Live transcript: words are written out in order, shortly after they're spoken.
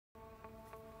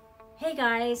Hey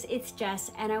guys, it's Jess,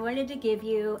 and I wanted to give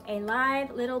you a live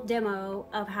little demo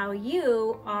of how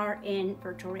you are in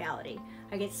virtual reality.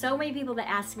 I get so many people that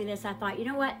ask me this, I thought, you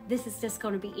know what, this is just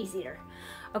going to be easier.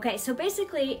 Okay, so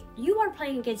basically, you are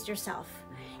playing against yourself,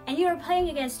 and you are playing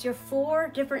against your 4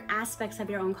 different aspects of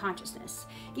your own consciousness.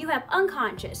 You have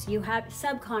unconscious, you have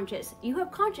subconscious, you have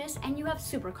conscious, and you have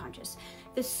superconscious.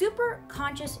 The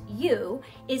superconscious you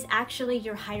is actually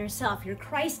your higher self, your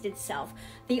Christed self,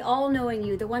 the all-knowing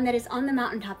you, the one that is on the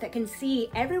mountaintop that can see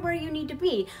everywhere you need to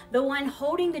be. The one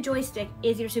holding the joystick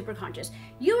is your superconscious.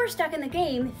 You are stuck in the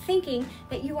game thinking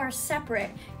that you are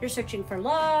separate. You're searching for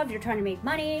love, you're trying to make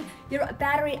money, you're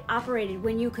battery operated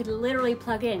when you could literally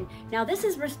plug in. Now this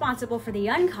is responsible for the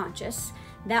unconscious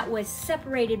that was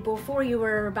separated before you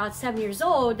were about 7 years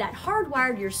old, that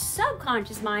hardwired your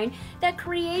subconscious mind that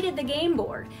created the game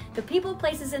board. The people,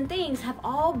 places, and things have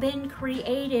all been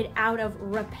created out of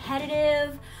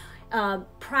repetitive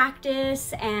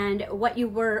practice and what you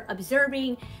were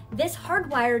observing. This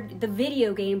hardwired the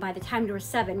video game by the time you were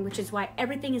 7, which is why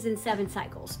everything is in 7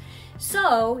 cycles.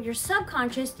 So your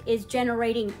subconscious is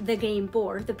generating the game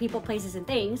board, the people, places, and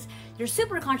things. Your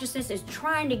superconsciousness is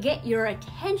trying to get your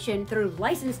attention through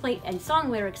license plate and song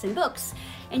lyrics and books.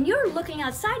 And you're looking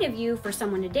outside of you for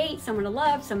someone to date, someone to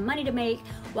love, some money to make,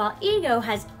 while ego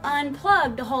has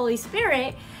unplugged the Holy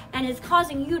Spirit and is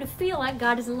causing you to feel like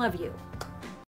God doesn't love you.